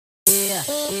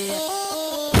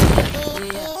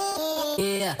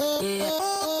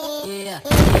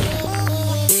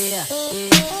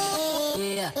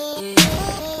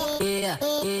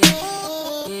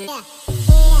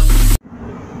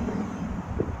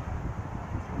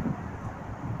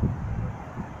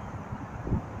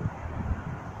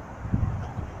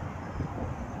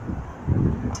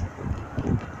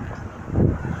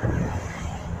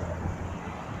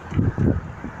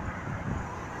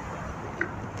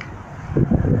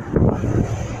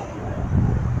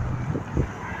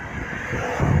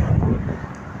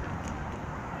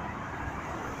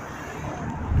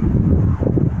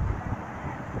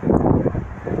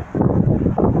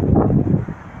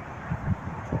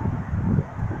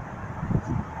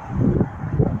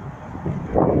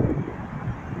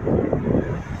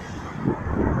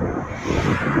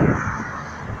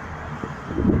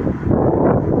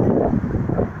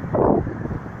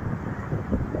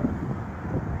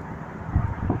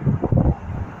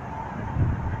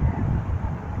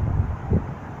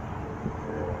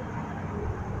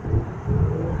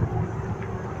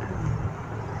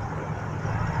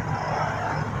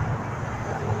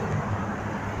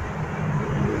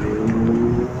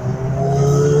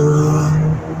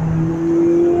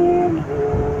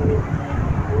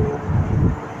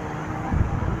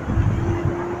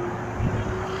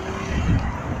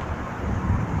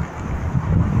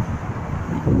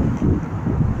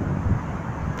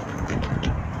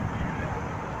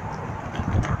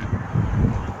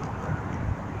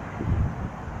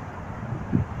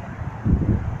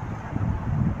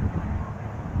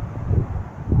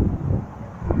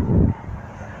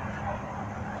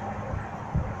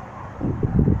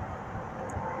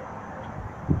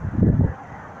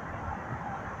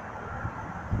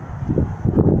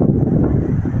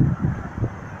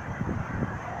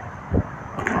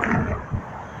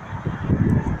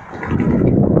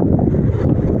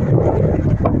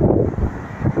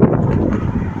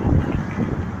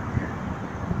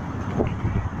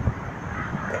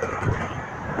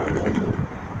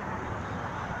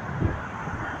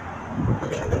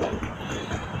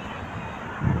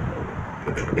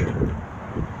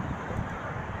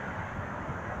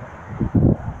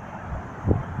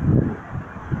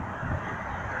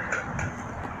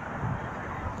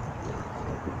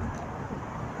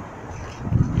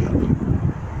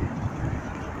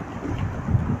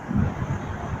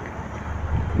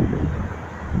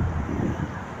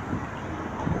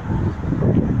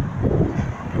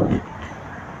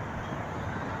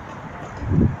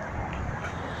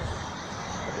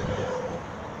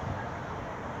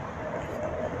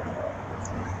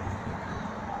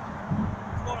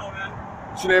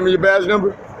What's your name and your badge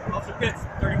number? Officer Pitts,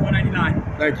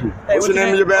 3199. Thank you. Hey, what's your name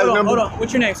and your badge number? Hold on.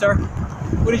 What's your name, sir?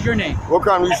 What is your name? What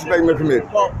crime do you suspect me of committing?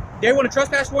 Well, they want to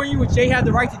trespass warn you, which they have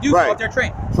the right to do so if they're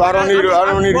trained. So I don't need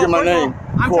to get my name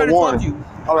for a warning. To talk to you.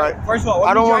 All right. First of all,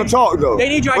 I don't want to talk though. They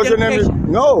need your What's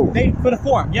identification. Your name? No. For the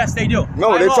form, yes, they do.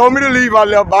 No, they told me to leave. I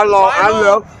left by law. I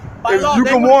left. If you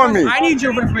can warn me. I need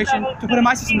your information to put in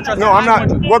my system. To no, I'm not.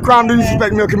 What crime do you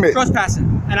suspect me of committing? Trespassing.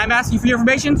 And I'm asking you for your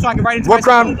information so I can write it into what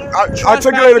crime?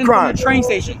 Articulate a crime. From the train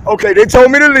station. Okay, they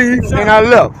told me to leave and I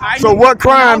left. So what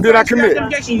crime did I commit?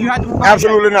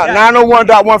 Absolutely not.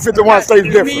 901.151 stays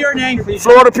different. Give me your name, please.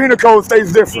 Florida Penal Code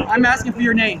stays different. I'm asking for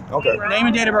your name. Okay. Name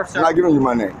and date of birth, sir. I'm not giving you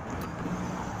my name.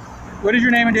 What is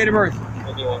your name and date of birth?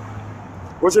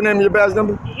 What's your name and your badge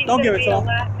number? Don't give it to them.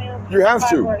 You have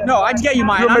to. No, I get you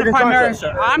mine. I'm the primary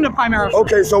officer. I'm the primary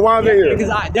officer. Okay, so why are they here?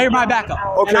 Because they're my backup.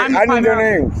 Okay, I need their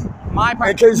names.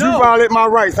 In case you violate my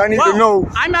rights, I need to know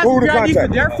who to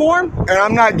contact. Their form, and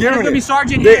I'm not giving it.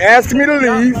 Sergeant they asked me to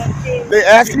leave. They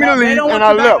asked me to leave, and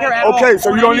I left. Okay,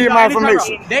 so you don't need my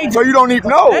information. So you don't need.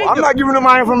 No, I'm not giving them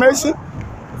my information.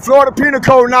 Florida Penal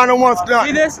Code 901.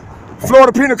 See this?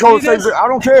 Florida Penal Code says I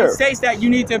don't care. It states that you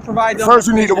need to provide them. First,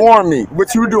 you need to warn me,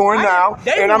 which you're doing now,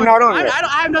 and I'm not on it.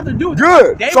 I have nothing to do with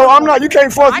it. Good. So I'm not. You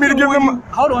can't force me to give them.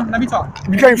 Hold on, let me talk.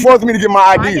 You can't force me to get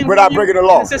my ID without breaking the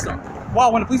law.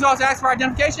 Well, when the police officer asks for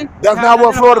identification, that's not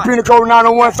what Florida Penal Code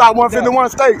 901 Stop 151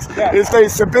 states. It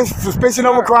states suspicion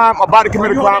of a crime, about to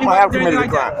commit a crime, or have committed a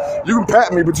crime. You can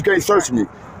pat me, but you can't search me.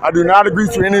 I do not agree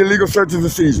to any illegal searches and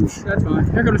seizures. That's fine.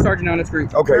 Here comes the sergeant now. That's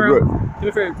great. Okay, good. Do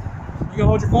a favor. You can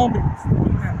hold your phone.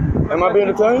 Am I being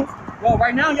detained? Well,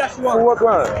 right now, yes, you are. For what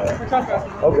crime? For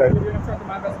trespassing. Okay. You're obstructing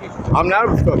my investigation. I'm not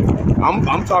obstructing.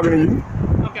 I'm talking to you.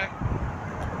 Okay.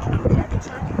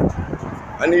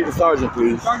 I need the sergeant,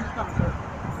 please. Sergeant's coming, sir.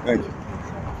 Thank you.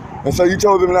 And so you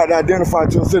told them not to identify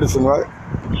to a citizen, right?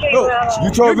 Look,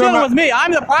 You told you're them dealing with me.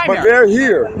 I'm the primary. But they're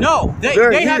here. No,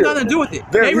 they have nothing to do with it.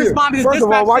 They respond because First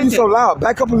of all, why are you so loud?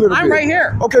 Back up a little bit. I'm right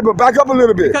here. Okay, but back up a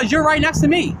little bit. Because you're right next to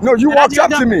me. No, you walked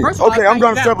up to me. Okay, I'm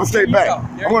going to step a step back.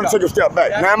 I'm going to take a step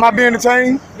back. Now, am I being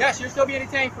detained? Yes, you're still being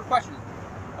detained for questions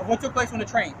of what took place on the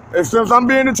train. And since I'm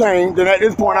being detained, then at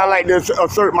this point, I like to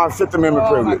assert my Fifth Amendment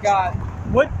privilege. Oh, my God.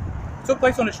 What took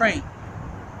place on the train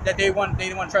that they didn't want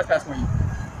to trespass for you?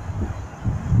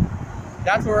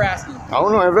 That's what we're asking. I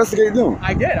don't know. Investigate them.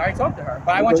 I did. I already talked to her.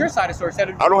 But I want your side of the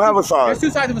story. I don't have a side. There's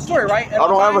two sides of a story, right? I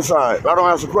don't have a side. I don't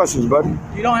answer questions, buddy.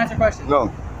 You don't answer questions?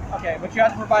 No. Okay, but you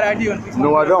have to provide ID.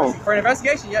 No, I don't. For an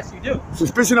investigation, yes, you do.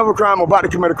 Suspicion of a crime, about to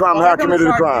commit a crime, or have committed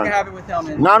a crime. You can have it with him.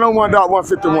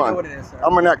 901.151. I know what it is, sir.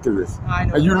 I'm an activist. I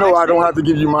know. And you know I don't have to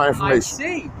give you my information. I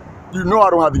see. You know I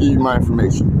don't have to give you my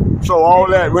information. So all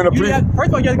that, when the police... First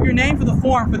of all, you have to give your name for the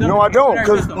form for them. No, I don't,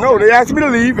 because, no, they asked me to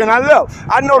leave, and I left.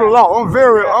 I know the law. I'm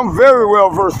very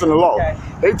well versed in the law. Okay.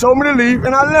 They told me to leave,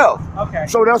 and I left. Okay.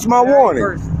 So that's my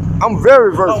warning. I'm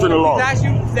very versed in the law. Ask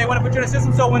you, they want to put you in the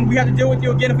system, so when we have to deal with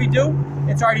you again, if we do,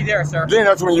 it's already there, sir. Then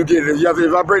that's when you get it.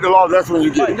 If I break the law, that's when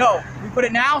you get it. No, we put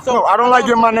it now, so... No, I don't like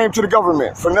giving my name to the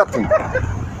government for nothing.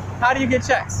 How do you get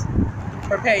checks?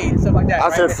 For pay and stuff like that, I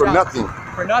said for nothing.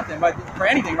 For nothing, but for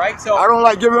anything, right? So I don't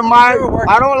like giving my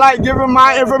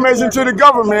information to the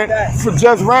government for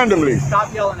just randomly.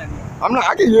 Stop yelling at me. I'm not.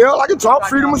 I can yell. I can talk.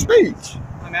 Freedom of speech.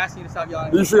 I'm asking you to stop yelling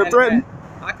at me. Do you feel threatened?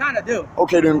 I kind of do.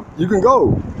 Okay, then you can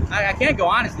go. I can't go,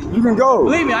 honestly. You can go.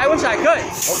 Believe me, I wish I could.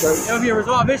 Okay. It would be a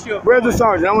resolved issue. Where's the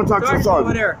sergeant? I want to talk to the sergeant.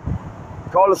 Over there.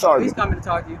 Call the sergeant. He's coming to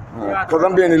talk to you. Because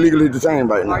I'm being illegally detained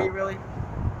right now. Are you really?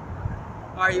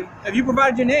 Are you? Have you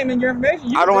provided your name and your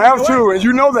information? I don't have to, and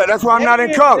you know that. That's why I'm not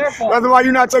in cuffs. That's why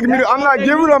you're not taking me to... I'm not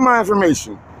giving them my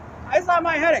information. It's not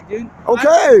my headache, dude.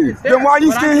 Okay, then why are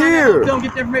you still here? Don't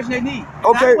get the information they need.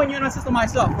 Okay. I'm putting you in a system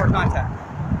myself for contact.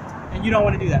 And you don't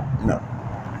want to do that. No.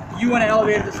 You want to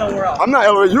elevate it to somewhere else. I'm not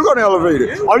elevating. You're going to elevate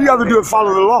it. All you have to do is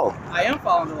follow the law. I am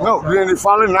following the law. No, then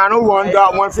follow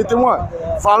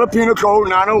 901.151. Follow Penal Code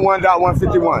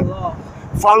 901.151.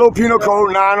 Follow Penal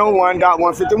Code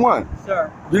 901.151.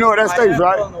 Sir. You know what that states,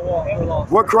 right?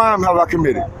 What crime have I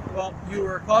committed? Well, you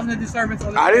were causing a disturbance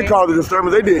on the I didn't cause a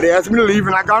disturbance. They did. They asked me to leave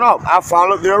and I got off. I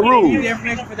followed their rules. They need the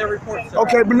information for their report, sir.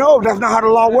 Okay, but no, that's not how the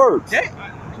law works.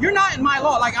 You're not in my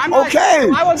law. Like, I'm not. Okay,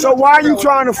 so why are you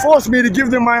trying to force me to give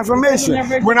them my information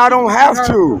when I don't have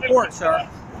to? Report, sir.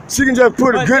 She can just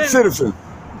put a good citizen.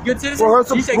 Good citizen? For her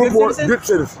to report good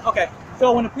citizen. Okay.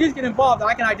 So when the police get involved,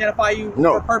 I can identify you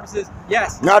for purposes.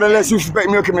 Yes. Not unless you suspect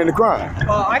me of committing a crime.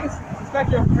 I can suspect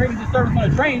you of creating disturbance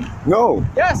on a train. No.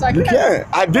 Yes, I can. You can't.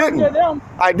 I didn't.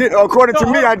 I didn't. According to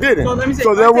me, I didn't. So, let me say,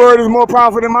 so their word is more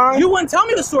powerful than mine? You wouldn't tell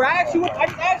me the story. I just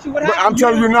asked you what happened. But I'm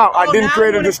telling you now, I didn't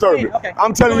create a disturbance. Okay.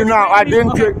 I'm telling you now, I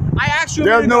didn't create. I asked you.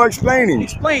 There's no explaining.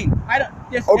 Explain.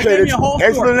 Okay, the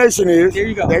explanation is. There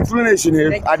you go. The explanation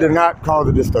is I did not cause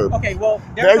a disturbance. Okay, well.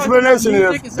 The explanation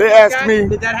is they asked me.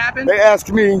 Did that happen? They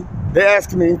asked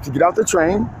me to get off the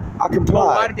train. I complied. Well,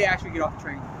 why did they ask you to get off the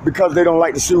train? Because they don't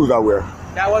like the shoes I wear.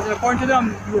 That wasn't according to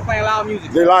them. You were playing loud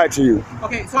music. They lied to you.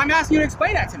 Okay, so I'm asking you to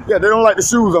explain that to me. Yeah, they don't like the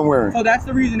shoes I'm wearing. So that's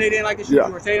the reason they didn't like the shoes you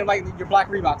were. They didn't like your black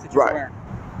Reeboks that you were wearing.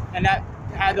 And that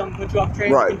had them put you off the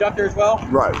train as a conductor as well?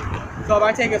 Right. So if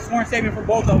I take a sworn statement from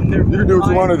both of them, they're you can do what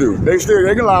you want to do. They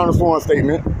can lie on a sworn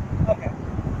statement. Okay.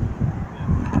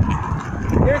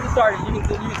 Here's the sergeant. You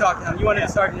can talk to him. You wanted the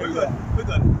sergeant. We're good.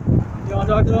 You want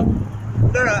to talk to him?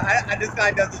 No, this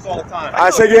guy does this all the time. I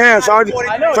shake your hand, Sergeant.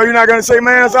 So you're not going to shake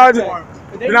my hand, Sergeant?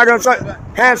 You're not going to say...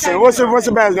 Hanson, what's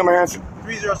your badge number, Hanson?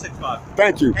 3065.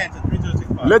 Thank you. Hanson,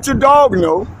 3065. Let your dog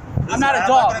know. I'm not a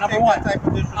dog, number one.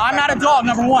 I'm not a dog,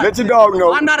 number one. Let your dog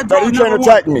know I'm not a dog, that he can't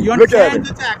attack me. Look at it.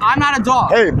 I'm not a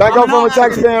dog. Hey, back up from a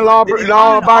taxpaying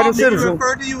law-abiding citizen.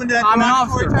 I'm an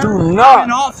officer. Do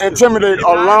not intimidate a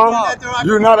law.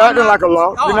 You're not acting like a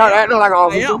law. You're not acting like an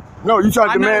officer. No, you trying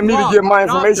to demand me to give my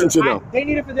information to them. They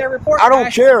need it for their report. I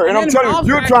don't care, and I'm telling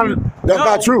you, you're trying to... That's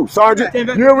not true, Sergeant.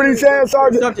 You hear what he's saying,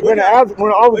 Sergeant? When the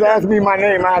officer asks me my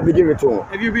name, I have to give it to him.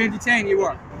 If you're being detained, you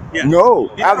are. Yeah. No,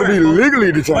 I have to be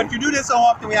legally detained. But you do this so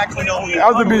often, we actually know who you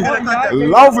are. I have to be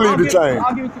lawfully detained.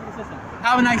 I'll give it to the system.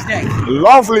 Have a nice day.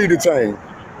 Lawfully detained.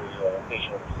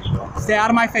 Stay out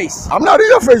of my face. I'm not in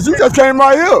your face. You just came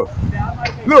right here.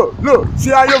 Look.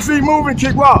 See how your feet move and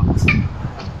kick rocks.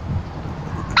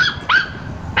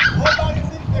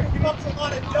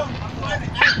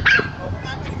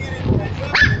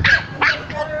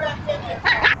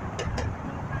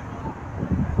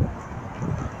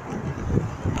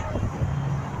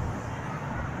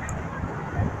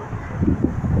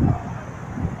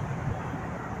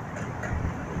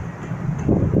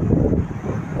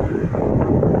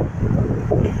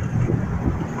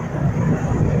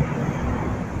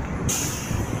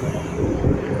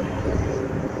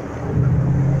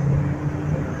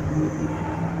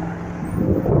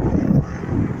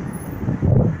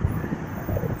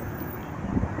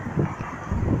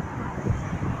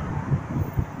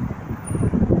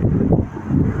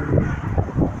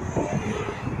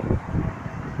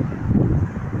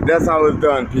 that's how it's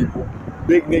done, people.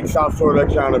 Big Nick, South Florida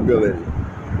Accountability.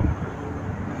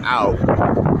 Out.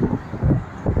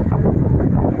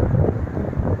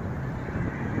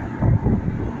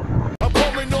 I'm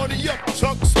pulling on the up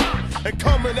trucks and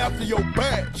coming after your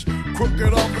badge.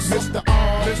 Crooked officer, Mr.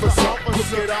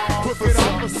 Officer, crooked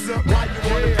officer. Why you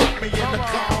wanna put me in the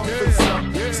car?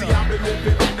 See, I've been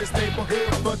living in this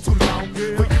neighborhood for too long.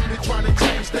 For you to try to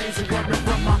change things and run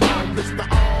from my own. Mr.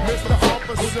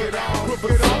 Officer,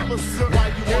 crooked officer. Why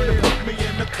you wanna put me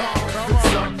in the car?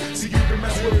 See, you've been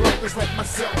messing with brothers like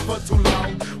myself for too long.